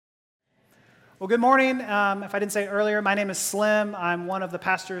Well, good morning. If I didn't say it earlier, my name is Slim. I'm one of the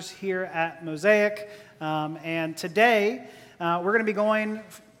pastors here at Mosaic. And today, we're going to be going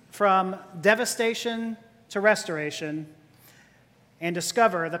from devastation to restoration and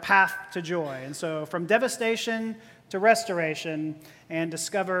discover the path to joy. And so from devastation to restoration and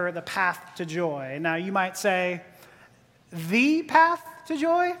discover the path to joy. Now, you might say, the path to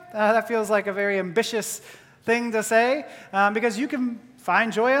joy? That feels like a very ambitious thing to say, because you can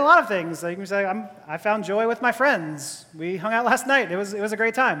find joy in a lot of things. Like you can say, I found joy with my friends. We hung out last night. It was a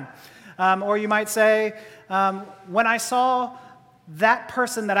great time. Or you might say, when I saw that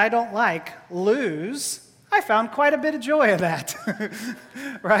person that I don't like lose, I found quite a bit of joy in that,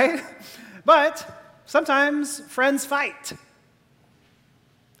 right? But sometimes friends fight.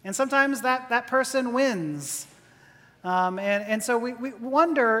 And sometimes that person wins. And so we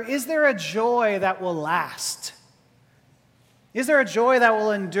wonder, is there a joy that will last? Is there a joy that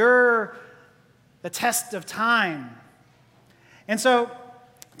will endure the test of time? And so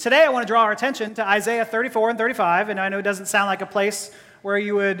today I want to draw our attention to Isaiah 34 and 35, and I know it doesn't sound like a place where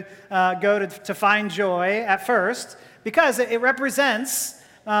you would go to find joy at first, because it represents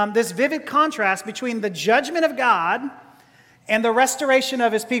this vivid contrast between the judgment of God and the restoration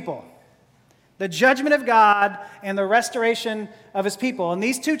of his people. The judgment of God and the restoration of his people. And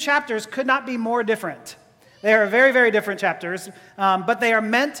these two chapters could not be more different. They are very, very different chapters, but they are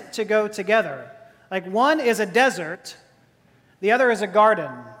meant to go together. Like one is a desert, the other is a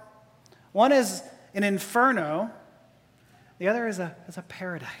garden. One is an inferno, the other is a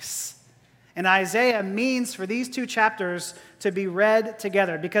paradise. And Isaiah means for these two chapters to be read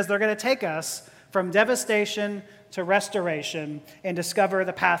together because they're going to take us from devastation to restoration and discover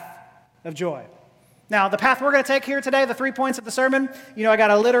the path of joy. Now, the path we're going to take here today, the 3 points of the sermon, I got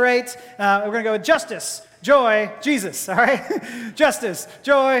to alliterate. We're going to go with justice, joy, Jesus, all right? Justice,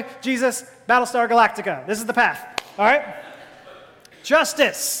 joy, Jesus, Battlestar Galactica. This is the path, all right?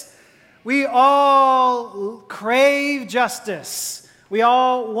 Justice. We all crave justice. We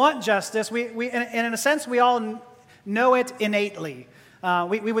all want justice. And in a sense, we all know it innately.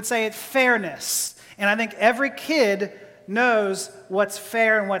 We would say it's fairness. And I think every kid knows what's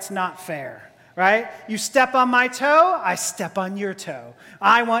fair and what's not fair. Right? You step on my toe, I step on your toe.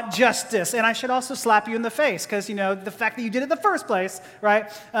 I want justice, and I should also slap you in the face because, the fact that you did it in the first place, right?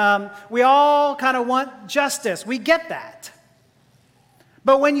 We all kind of want justice. We get that.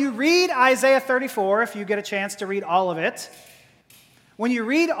 But when you read Isaiah 34, if you get a chance to read all of it, when you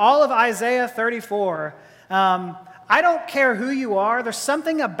read all of Isaiah 34, I don't care who you are, there's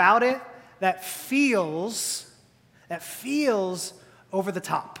something about it that feels over the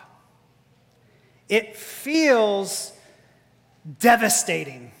top. It feels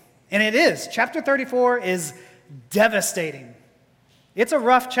devastating. And it is. Chapter 34 is devastating. It's a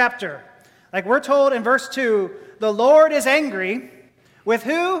rough chapter. Like we're told in verse 2, the Lord is angry with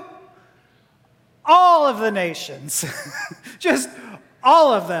who? All of the nations. Just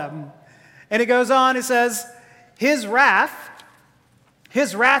all of them. And it goes on, it says, his wrath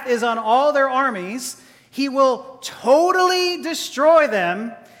is on all their armies. He will totally destroy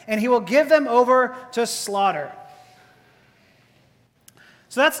them, and he will give them over to slaughter.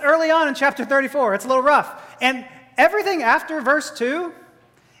 So that's early on in chapter 34. It's a little rough. And everything after verse 2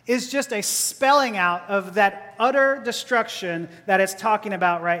 is just a spelling out of that utter destruction that it's talking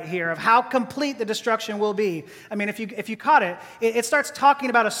about right here, of how complete the destruction will be. I mean, if you caught it, it starts talking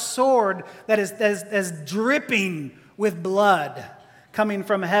about a sword that is dripping with blood coming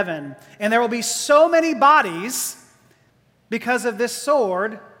from heaven. And there will be so many bodies because of this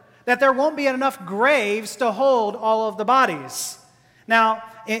sword that there won't be enough graves to hold all of the bodies. Now,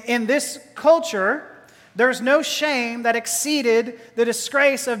 in this culture, there's no shame that exceeded the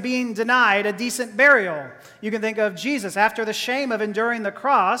disgrace of being denied a decent burial. You can think of Jesus. After the shame of enduring the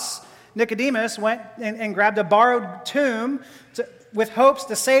cross, Nicodemus went and grabbed a borrowed tomb with hopes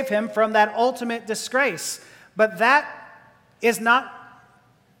to save him from that ultimate disgrace. But that is not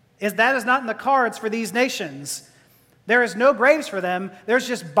in the cards for these nations. There is no graves for them. There's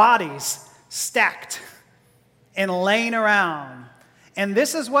just bodies stacked and laying around. And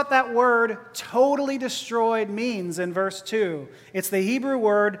this is what that word totally destroyed means in verse 2. It's the Hebrew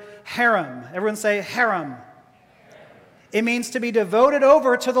word harem. Everyone say harem. It means to be devoted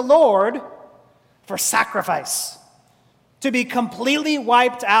over to the Lord for sacrifice. To be completely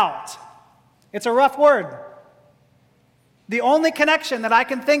wiped out. It's a rough word. The only connection that I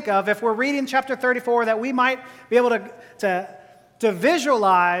can think of, if we're reading chapter 34, that we might be able to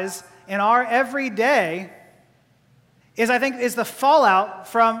visualize in our everyday is the fallout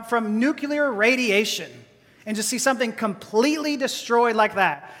from nuclear radiation and just see something completely destroyed like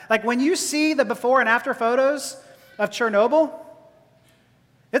that. Like when you see the before and after photos of Chernobyl,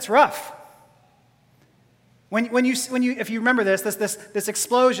 it's rough. If you remember this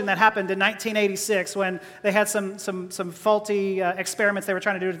explosion that happened in 1986 when they had some faulty experiments they were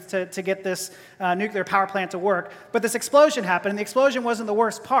trying to do to get this nuclear power plant to work. But this explosion happened, and the explosion wasn't the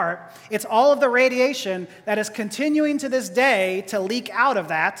worst part. It's all of the radiation that is continuing to this day to leak out of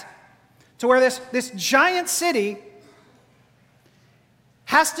that, to where this giant city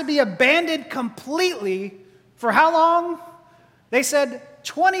has to be abandoned completely for how long? They said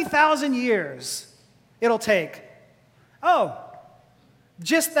 20,000 years. It'll take. Oh,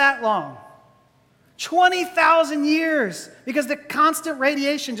 just that long. 20,000 years because the constant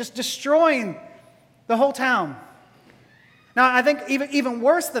radiation just destroying the whole town. Now, I think even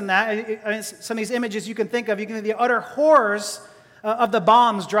worse than that, some of these images you can think of, the utter horrors of the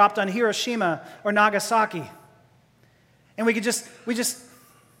bombs dropped on Hiroshima or Nagasaki. And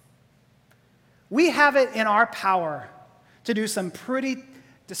we have it in our power to do some pretty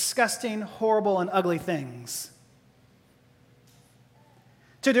disgusting, horrible, and ugly things.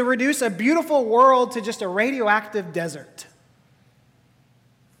 To reduce a beautiful world to just a radioactive desert.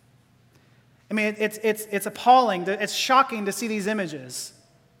 I mean, it's appalling. It's shocking to see these images.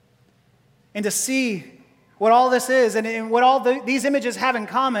 And to see what all this is, and what all these images have in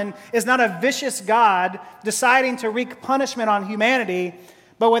common is not a vicious God deciding to wreak punishment on humanity.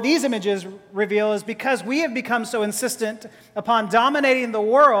 But what these images reveal is because we have become so insistent upon dominating the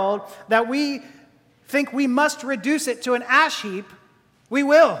world that we think we must reduce it to an ash heap, we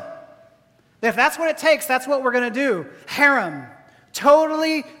will. If that's what it takes, that's what we're going to do. Harem,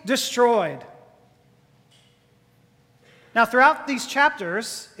 totally destroyed. Now, throughout these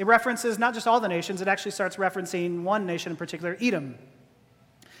chapters, it references not just all the nations, it actually starts referencing one nation in particular, Edom.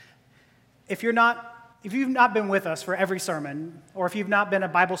 If you've not been with us for every sermon, or if you've not been a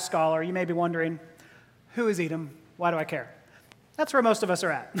Bible scholar, you may be wondering, who is Edom? Why do I care? That's where most of us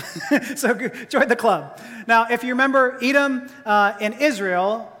are at. So join the club. Now, if you remember, Edom and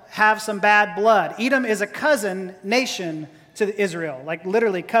Israel have some bad blood. Edom is a cousin nation to Israel, like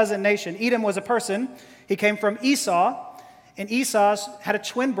literally cousin nation. Edom was a person. He came from Esau, and Esau had a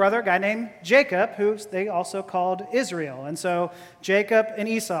twin brother, a guy named Jacob, who they also called Israel. And so Jacob and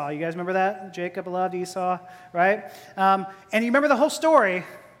Esau, you guys remember that? Jacob loved Esau, right? And you remember the whole story.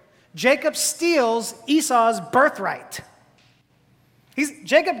 Jacob steals Esau's birthright.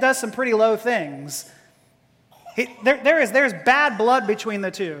 Jacob does some pretty low things. There's bad blood between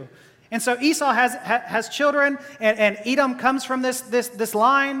the two. And so Esau has children, and Edom comes from this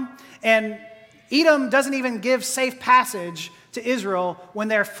line, and Edom doesn't even give safe passage to Israel when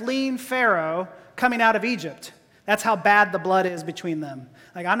they're fleeing Pharaoh coming out of Egypt. That's how bad the blood is between them.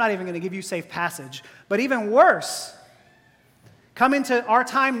 Like, I'm not even going to give you safe passage. But even worse, coming to our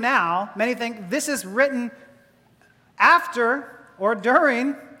time now, many think this is written after or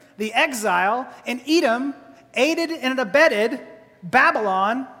during the exile, and Edom aided and abetted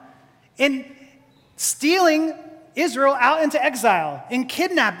Babylon in stealing Israel out into exile, in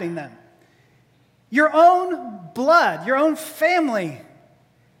kidnapping them. Your own blood, your own family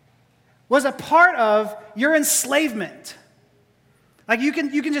was a part of your enslavement. Like you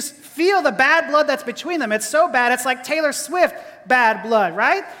can just feel the bad blood that's between them. It's so bad, it's like Taylor Swift bad blood,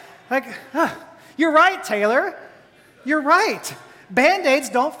 right? Like, you're right, Taylor. You're right. Band-Aids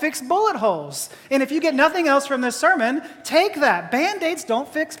don't fix bullet holes. And if you get nothing else from this sermon, take that. Band-Aids don't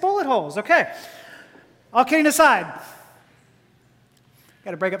fix bullet holes. Okay. All kidding aside.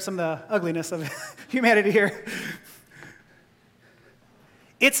 Got to break up some of the ugliness of humanity here.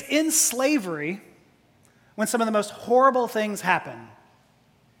 It's in slavery when some of the most horrible things happen.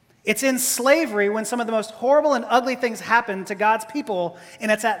 It's in slavery when some of the most horrible and ugly things happen to God's people,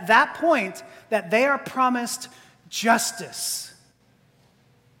 and it's at that point that they are promised justice,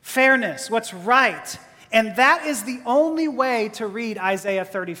 fairness, what's right. And that is the only way to read Isaiah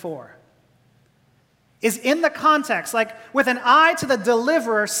 34. Is in the context, like with an eye to the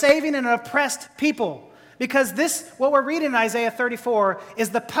deliverer saving an oppressed people. Because what we're reading in Isaiah 34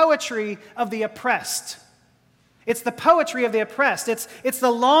 is the poetry of the oppressed. It's the poetry of the oppressed. It's the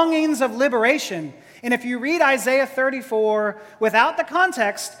longings of liberation. And if you read Isaiah 34 without the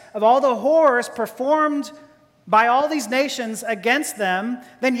context of all the horrors performed by all these nations against them,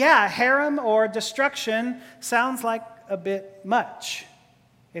 then yeah, harem or destruction sounds like a bit much.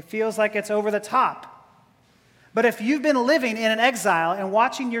 It feels like it's over the top. But if you've been living in an exile and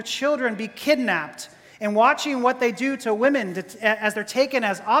watching your children be kidnapped and watching what they do to women as they're taken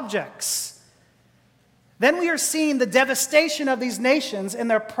as objects, then we are seeing the devastation of these nations in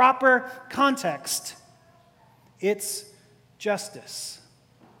their proper context. It's justice.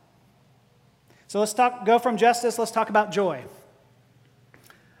 So let's go from justice, let's talk about joy.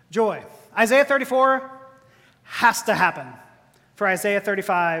 Joy. Isaiah 34 has to happen for Isaiah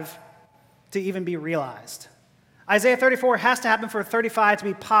 35 to even be realized. Isaiah 34 has to happen for 35 to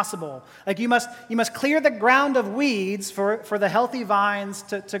be possible. Like you must clear the ground of weeds for the healthy vines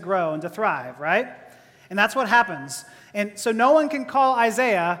to grow and to thrive, right? And that's what happens. And so no one can call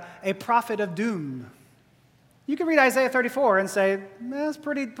Isaiah a prophet of doom. You can read Isaiah 34 and say, that's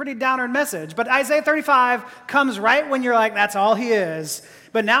pretty downer message. But Isaiah 35 comes right when you're like, that's all he is.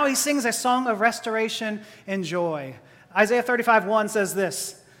 But now he sings a song of restoration and joy. Isaiah 35:1 says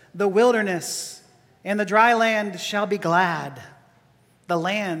this, the wilderness and the dry land shall be glad. The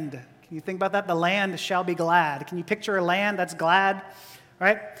land, can you think about that? The land shall be glad. Can you picture a land that's glad,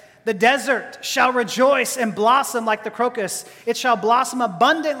 right? The desert shall rejoice and blossom like the crocus. It shall blossom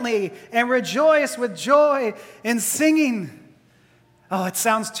abundantly and rejoice with joy and singing. Oh, it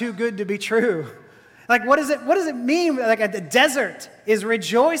sounds too good to be true. Like, what does it mean? Like a desert is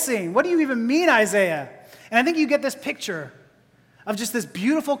rejoicing. What do you even mean, Isaiah? And I think you get this picture of just this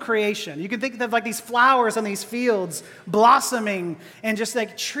beautiful creation. You can think of like these flowers on these fields blossoming and just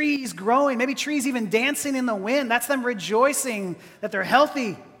like trees growing, maybe trees even dancing in the wind. That's them rejoicing that they're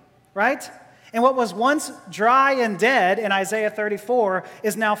healthy, right? And what was once dry and dead in Isaiah 34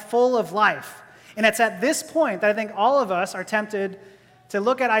 is now full of life. And it's at this point that I think all of us are tempted to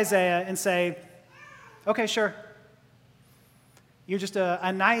look at Isaiah and say, okay, sure. You're just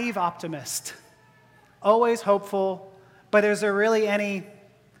a naive optimist, always hopeful. But is there really any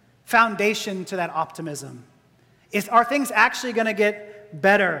foundation to that optimism? Are things actually going to get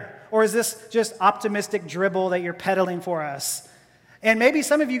better? Or is this just optimistic dribble that you're peddling for us? And maybe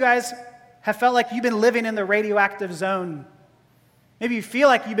some of you guys have felt like you've been living in the radioactive zone. Maybe you feel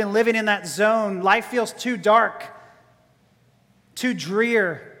like you've been living in that zone. Life feels too dark, too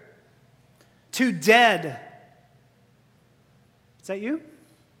drear, too dead. Is that you?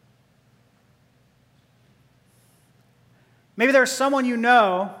 Maybe there's someone you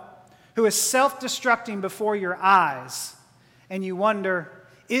know who is self-destructing before your eyes, and you wonder,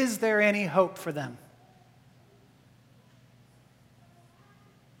 is there any hope for them?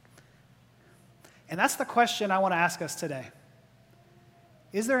 And that's the question I want to ask us today.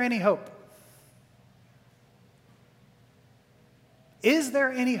 Is there any hope? Is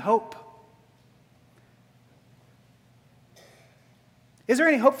there any hope? Is there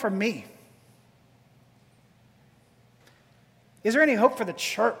any hope for me? Is there any hope for the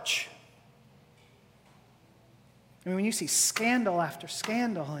church? I mean, when you see scandal after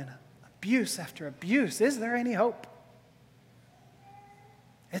scandal and abuse after abuse, is there any hope?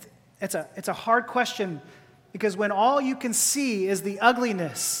 It's a hard question because when all you can see is the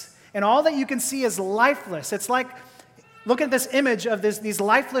ugliness and all that you can see is lifeless, it's like, look at this image of these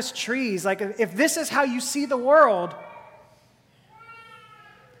lifeless trees. Like if this is how you see the world,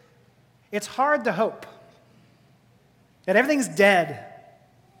 it's hard to hope that everything's dead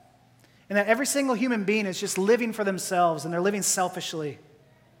and that every single human being is just living for themselves and they're living selfishly.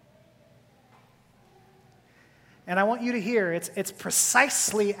 And I want you to hear, it's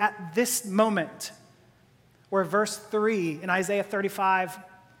precisely at this moment where verse 3 in Isaiah 35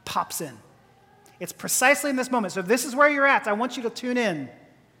 pops in. It's precisely in this moment. So if this is where you're at, I want you to tune in.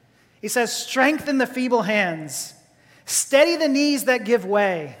 He says, strengthen the feeble hands, steady the knees that give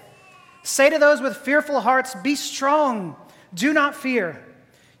way. Say to those with fearful hearts, be strong, do not fear.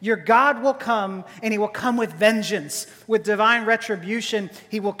 Your God will come, and he will come with vengeance, with divine retribution.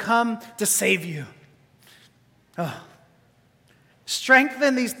 He will come to save you. Oh.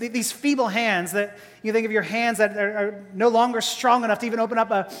 Strengthen these feeble hands that you think of your hands that are no longer strong enough to even open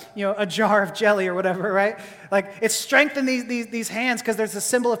up a jar of jelly or whatever, right? Like it's strengthen these hands because there's a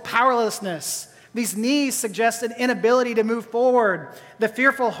symbol of powerlessness. These knees suggest an inability to move forward. The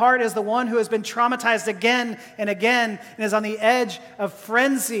fearful heart is the one who has been traumatized again and again and is on the edge of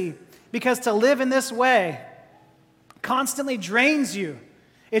frenzy because to live in this way constantly drains you.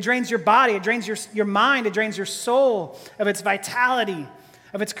 It drains your body, it drains your mind, it drains your soul of its vitality,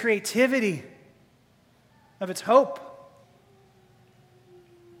 of its creativity, of its hope.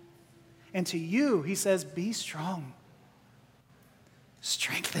 And to you, he says, be strong.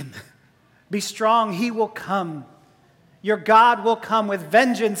 Strengthen. Be strong, he will come. Your God will come with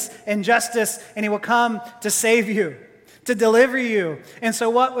vengeance and justice, and he will come to save you, to deliver you. And so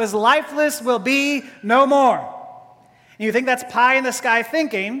what was lifeless will be no more. And you think that's pie in the sky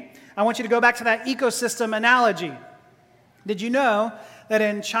thinking? I want you to go back to that ecosystem analogy. Did you know that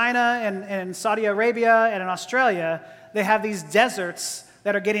in China and Saudi Arabia and in Australia, they have these deserts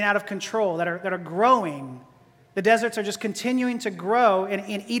that are getting out of control, that are growing The deserts are just continuing to grow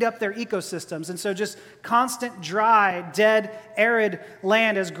and eat up their ecosystems. And so just constant, dry, dead, arid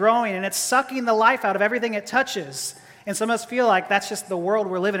land is growing, and it's sucking the life out of everything it touches. And some of us feel like that's just the world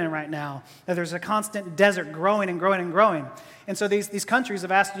we're living in right now, that there's a constant desert growing and growing and growing. And so these countries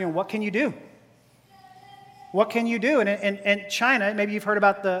have asked, what can you do? What can you do? And China, maybe you've heard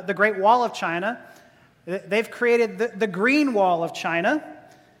about the Great Wall of China. They've created the Green Wall of China.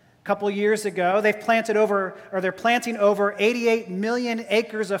 A couple years ago, they're planting over 88 million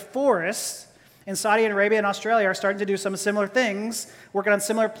acres of forests. And Saudi Arabia and Australia are starting to do some similar things, working on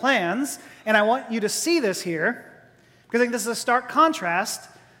similar plans. And I want you to see this here, because I think this is a stark contrast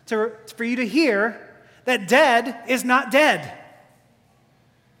for you to hear that dead is not dead.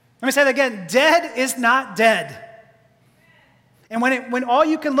 Let me say that again. Dead is not dead. And when all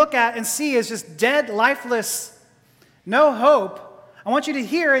you can look at and see is just dead, lifeless, no hope, I want you to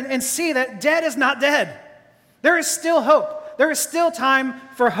hear and see that dead is not dead. There is still hope. There is still time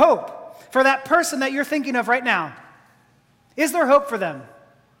for hope for that person that you're thinking of right now. Is there hope for them?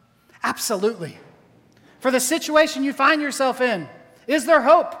 Absolutely. For the situation you find yourself in, is there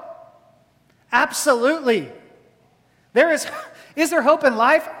hope? Absolutely. Is there hope in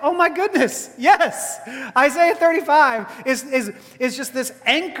life? Oh my goodness, yes. Isaiah 35 is just this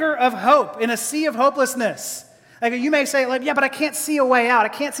anchor of hope in a sea of hopelessness. Like you may say, yeah, but I can't see a way out. I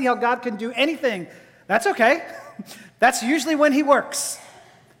can't see how God can do anything. That's okay. That's usually when he works.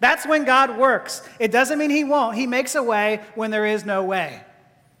 That's when God works. It doesn't mean he won't. He makes a way when there is no way.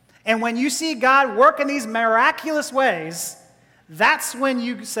 And when you see God work in these miraculous ways, that's when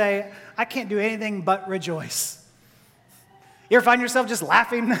you say, I can't do anything but rejoice. You ever find yourself just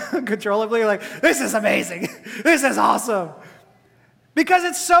laughing uncontrollably? You're like, this is amazing. This is awesome. Because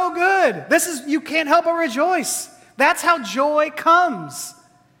it's so good. You can't help but rejoice. That's how joy comes.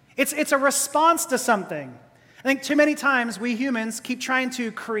 It's a response to something. I think too many times we humans keep trying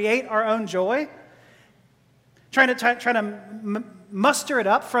to create our own joy, trying to muster it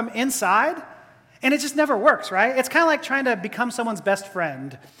up from inside, and it just never works, right? It's kind of like trying to become someone's best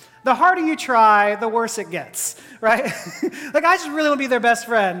friend. The harder you try, the worse it gets, right? Like, I just really want to be their best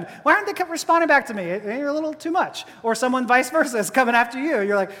friend. Why aren't they responding back to me? You're a little too much. Or someone vice versa is coming after you.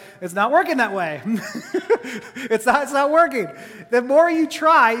 You're like, it's not working that way. It's not working. The more you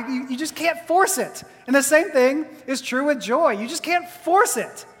try, you just can't force it. And the same thing is true with joy. You just can't force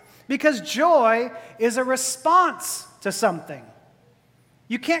it because joy is a response to something.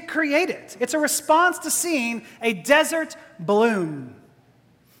 You can't create it. It's a response to seeing a desert bloom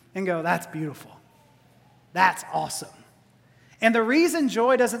and go, that's beautiful. That's awesome. And the reason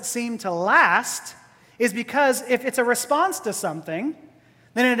joy doesn't seem to last is because if it's a response to something,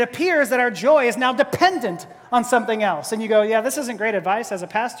 then it appears that our joy is now dependent on something else. And you go, yeah, this isn't great advice as a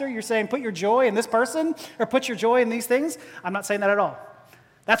pastor. You're saying put your joy in this person or put your joy in these things. I'm not saying that at all.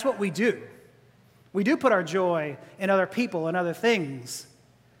 That's what we do. We do put our joy in other people and other things.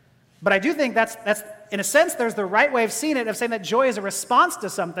 But I do think that's in a sense, there's the right way of seeing it, of saying that joy is a response to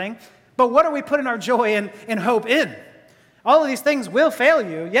something. But what are we putting our joy and hope in? All of these things will fail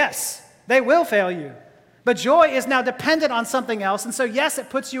you. Yes, they will fail you. But joy is now dependent on something else. And so, yes,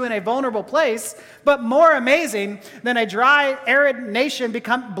 it puts you in a vulnerable place. But more amazing than a dry, arid nation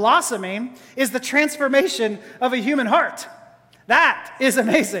blossoming is the transformation of a human heart. That is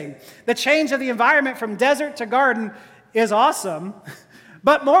amazing. The change of the environment from desert to garden is awesome.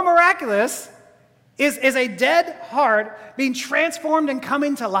 But more miraculous is a dead heart being transformed and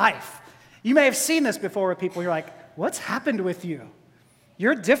coming to life. You may have seen this before with people. You're like, what's happened with you?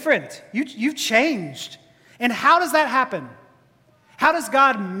 You're different. You've changed. And how does that happen? How does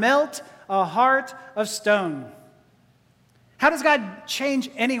God melt a heart of stone? How does God change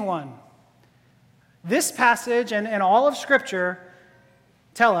anyone? This passage and all of Scripture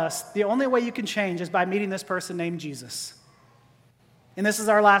tell us the only way you can change is by meeting this person named Jesus. And this is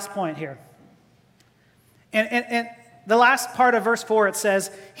our last point here. And the last part of verse 4, it says,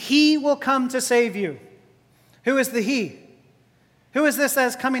 He will come to save you. Who is the He? Who is this that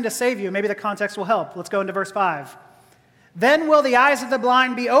is coming to save you? Maybe the context will help. Let's go into verse 5. Then will the eyes of the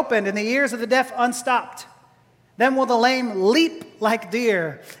blind be opened and the ears of the deaf unstopped. Then will the lame leap like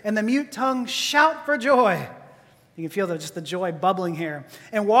deer and the mute tongue shout for joy. You can feel just the joy bubbling here.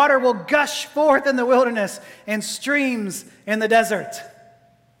 And water will gush forth in the wilderness and streams in the desert.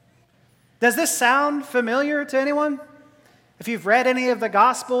 Does this sound familiar to anyone? If you've read any of the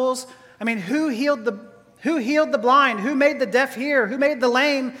Gospels, I mean, who healed the blind? Who made the deaf hear? Who made the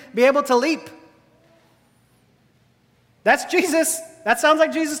lame be able to leap? That's Jesus. That sounds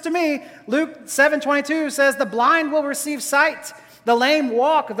like Jesus to me. Luke 7:22 says, the blind will receive sight, The lame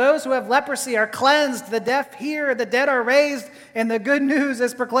walk, those who have leprosy are cleansed, the deaf hear, the dead are raised, and the good news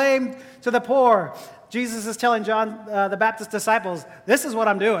is proclaimed to the poor. Jesus is telling John the Baptist's disciples, this is what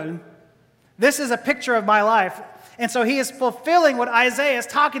I'm doing. This is a picture of my life. And so he is fulfilling what Isaiah is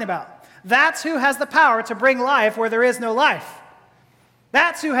talking about. That's who has the power to bring life where there is no life.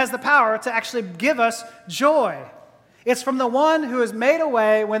 That's who has the power to actually give us joy. It's from the one who has made a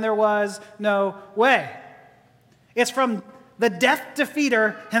way when there was no way. It's from the death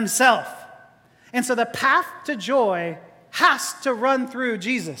defeater himself. And so the path to joy has to run through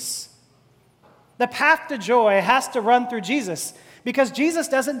Jesus. The path to joy has to run through Jesus because Jesus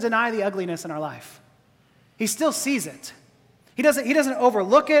doesn't deny the ugliness in our life. He still sees it. He doesn't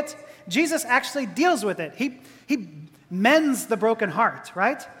overlook it. Jesus actually deals with it. He mends the broken heart,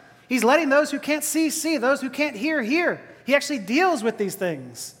 right? He's letting those who can't see, those who can't hear. He actually deals with these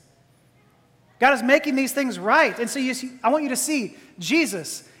things. God is making these things right. And so I want you to see,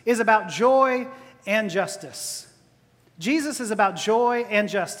 Jesus is about joy and justice. Jesus is about joy and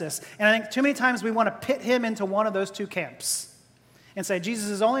justice. And I think too many times we want to pit him into one of those two camps and say Jesus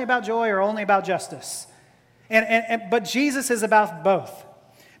is only about joy or only about justice. But Jesus is about both.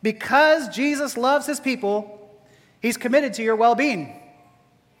 Because Jesus loves his people, he's committed to your well-being.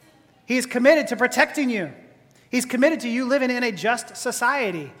 He's committed to protecting you. He's committed to you living in a just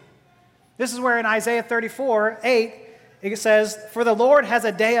society. This is where in Isaiah 34:8, it says, "For the Lord has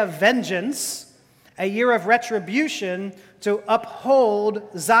a day of vengeance, a year of retribution to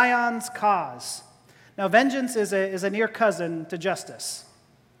uphold Zion's cause." Now, vengeance is a near cousin to justice.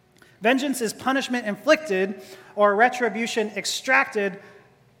 Vengeance is punishment inflicted or retribution extracted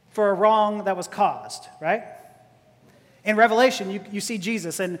for a wrong that was caused, right? In Revelation, you see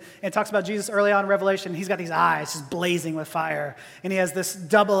Jesus, and it talks about Jesus early on in Revelation. He's got these eyes just blazing with fire, and he has this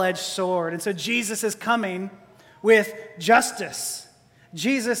double-edged sword. And so Jesus is coming with justice.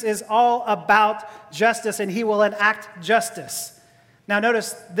 Jesus is all about justice, and he will enact justice. Now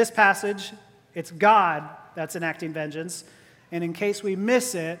notice this passage, it's God that's enacting vengeance. And in case we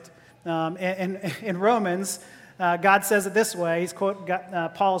miss it, in Romans, God says it this way.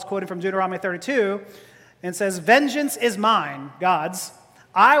 Paul is quoting from Deuteronomy 32, and says, "Vengeance is mine, God's.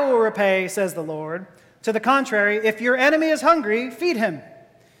 I will repay, says the Lord. To the contrary, if your enemy is hungry, feed him.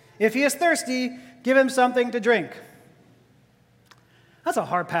 If he is thirsty, give him something to drink." That's a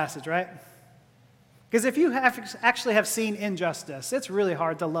hard passage, right? Because if you actually have seen injustice, it's really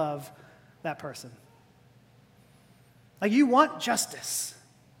hard to love that person. Like, you want justice.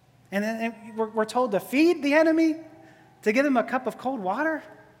 And then we're told to feed the enemy, to give him a cup of cold water.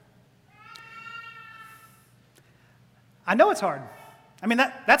 I know it's hard. I mean,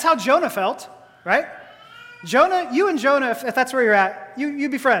 that's how Jonah felt, right? Jonah, you and Jonah, if that's where you're at,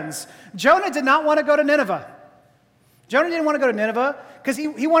 you'd be friends. Jonah did not want to go to Nineveh. Jonah didn't want to go to Nineveh because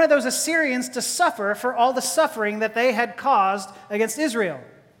he wanted those Assyrians to suffer for all the suffering that they had caused against Israel.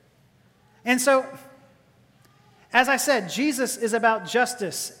 And so, as I said, Jesus is about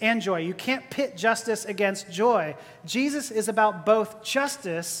justice and joy. You can't pit justice against joy. Jesus is about both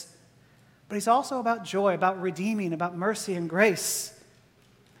justice, but he's also about joy, about redeeming, about mercy and grace.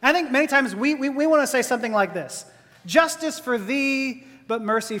 I think many times we want to say something like this: justice for thee, but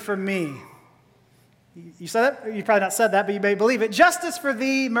mercy for me. You said that? You probably not said that, but you may believe it. Justice for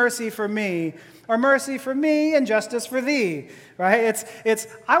thee, mercy for me. Or mercy for me and justice for thee. Right? It's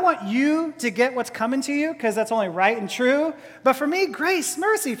I want you to get what's coming to you because that's only right and true. But for me, grace,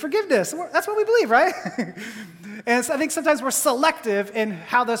 mercy, forgiveness. That's what we believe, right? And I think sometimes we're selective in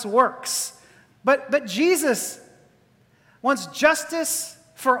how this works. But Jesus wants justice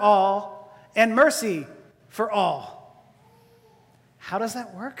for all and mercy for all. How does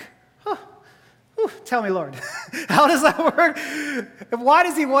that work? Tell me, Lord. How does that work? Why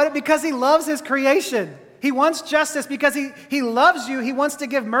does he want it? Because he loves his creation. He wants justice because he loves you. He wants to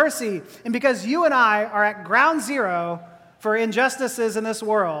give mercy. And because you and I are at ground zero for injustices in this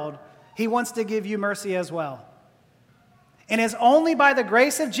world, he wants to give you mercy as well. And it's only by the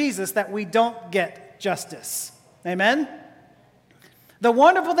grace of Jesus that we don't get justice. Amen? The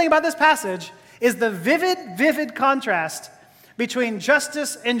wonderful thing about this passage is the vivid contrast between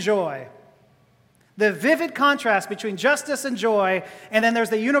justice and joy. The vivid contrast between justice and joy, and then there's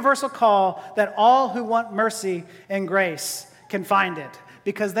the universal call that all who want mercy and grace can find it.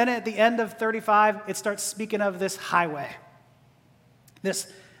 Because then at the end of 35, it starts speaking of this highway. This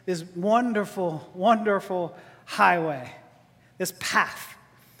wonderful, wonderful highway. This path.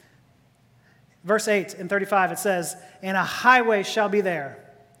 Verse 8 in 35, it says, "And a highway shall be there,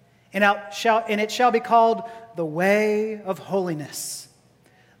 and it shall be called the way of holiness.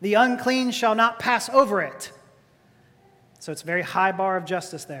 The unclean shall not pass over it. So it's a very high bar of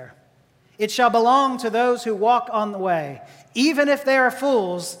justice there. It shall belong to those who walk on the way. Even if they are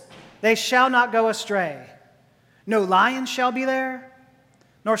fools, they shall not go astray. No lion shall be there,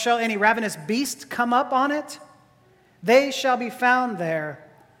 nor shall any ravenous beast come up on it. They shall be found there,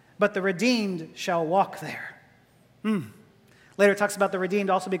 but the redeemed shall walk there. Later it talks about the redeemed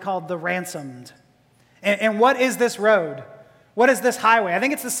also be called the ransomed. And what is this road? What is this highway? I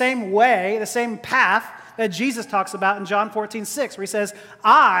think it's the same way, the same path that Jesus talks about in John 14:6, where he says,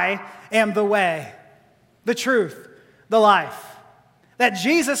 I am the way, the truth, the life. That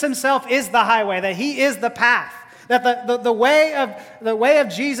Jesus himself is the highway, that he is the path, that the way of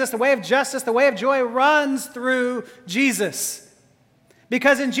Jesus, the way of justice, the way of joy runs through Jesus.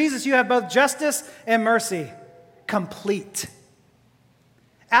 Because in Jesus you have both justice and mercy, complete.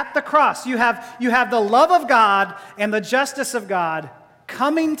 At the cross, you have the love of God and the justice of God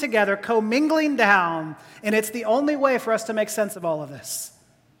coming together, commingling down, and it's the only way for us to make sense of all of this.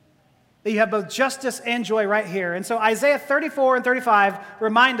 That you have both justice and joy right here. And so Isaiah 34 and 35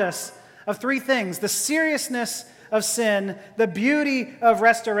 remind us of three things: the seriousness of sin, the beauty of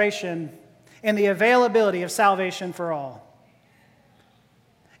restoration, and the availability of salvation for all.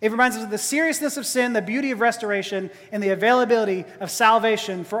 It reminds us of the seriousness of sin, the beauty of restoration, and the availability of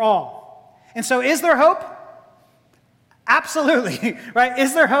salvation for all. And so is there hope? Absolutely, right?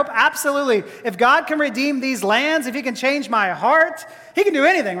 Is there hope? Absolutely. If God can redeem these lands, if he can change my heart, he can do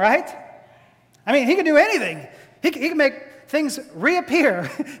anything, right? I mean, he can do anything. He can make things reappear.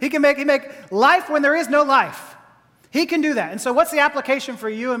 He can make life when there is no life. He can do that. And so what's the application for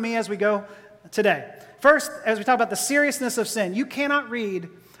you and me as we go today? First, as we talk about the seriousness of sin, you cannot read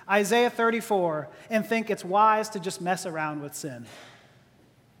Isaiah 34 and think it's wise to just mess around with sin.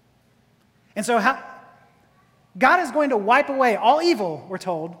 And so God is going to wipe away all evil, we're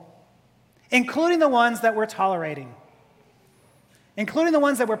told, including the ones that we're tolerating, including the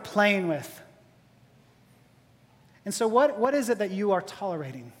ones that we're playing with. And so what is it that you are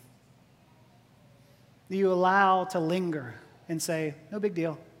tolerating? That you allow to linger and say, no big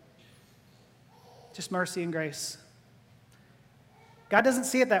deal, just mercy and grace. God doesn't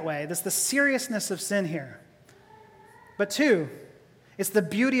see it that way. That's the seriousness of sin here. But two, it's the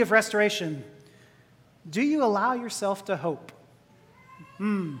beauty of restoration. Do you allow yourself to hope?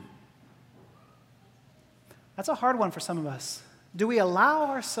 That's a hard one for some of us. Do we allow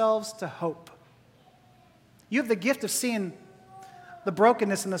ourselves to hope? You have the gift of seeing the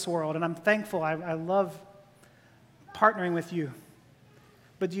brokenness in this world, and I'm thankful. I love partnering with you.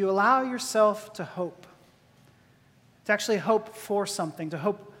 But do you allow yourself to hope? To actually hope for something, to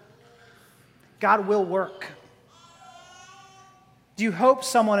hope God will work? Do you hope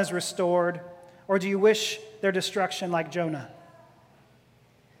someone is restored, or do you wish their destruction like Jonah?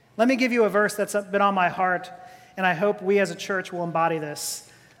 Let me give you a verse that's been on my heart, and I hope we as a church will embody this.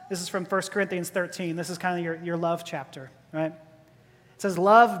 This is from 1 Corinthians 13. This is kind of your love chapter, right? It says,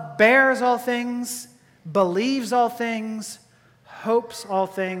 love bears all things, believes all things, hopes all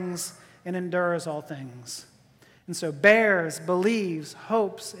things, and endures all things. And so bears, believes,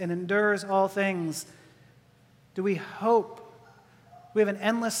 hopes, and endures all things. Do we hope? We have an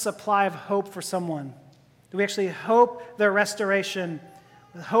endless supply of hope for someone. Do we actually hope their restoration,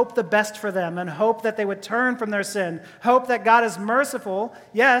 hope the best for them, and hope that they would turn from their sin, hope that God is merciful,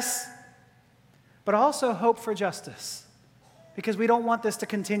 yes, but also hope for justice? Because we don't want this to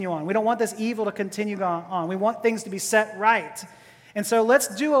continue on. We don't want this evil to continue on. We want things to be set right. And so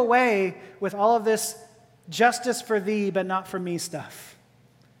let's do away with all of this justice for thee, but not for me stuff.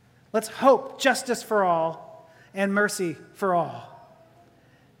 Let's hope justice for all and mercy for all.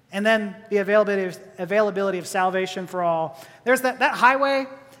 And then the availability of salvation for all. There's that highway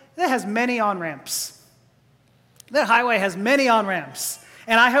that has many on-ramps. That highway has many on-ramps.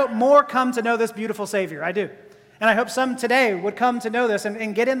 And I hope more come to know this beautiful Savior. I do. And I hope some today would come to know this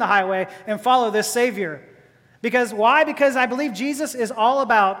and get in the highway and follow this Savior. Because why? Because I believe Jesus is all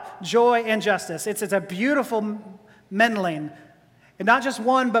about joy and justice. It's a beautiful mendling. And not just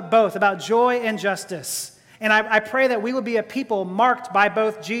one, but both, about joy and justice. And I pray that we would be a people marked by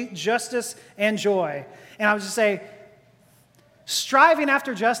both justice and joy. And I would just say, striving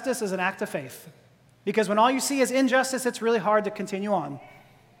after justice is an act of faith. Because when all you see is injustice, it's really hard to continue on.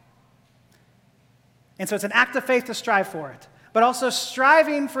 And so it's an act of faith to strive for it. But also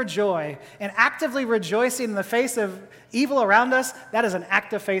striving for joy and actively rejoicing in the face of evil around us, that is an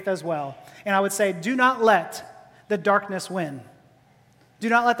act of faith as well. And I would say, do not let the darkness win. Do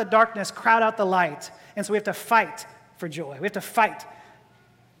not let the darkness crowd out the light. And so we have to fight for joy. We have to fight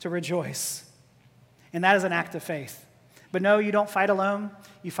to rejoice. And that is an act of faith. But no, you don't fight alone.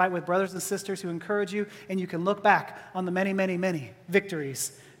 You fight with brothers and sisters who encourage you, and you can look back on the many, many, many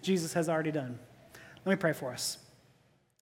victories Jesus has already done. Let me pray for us.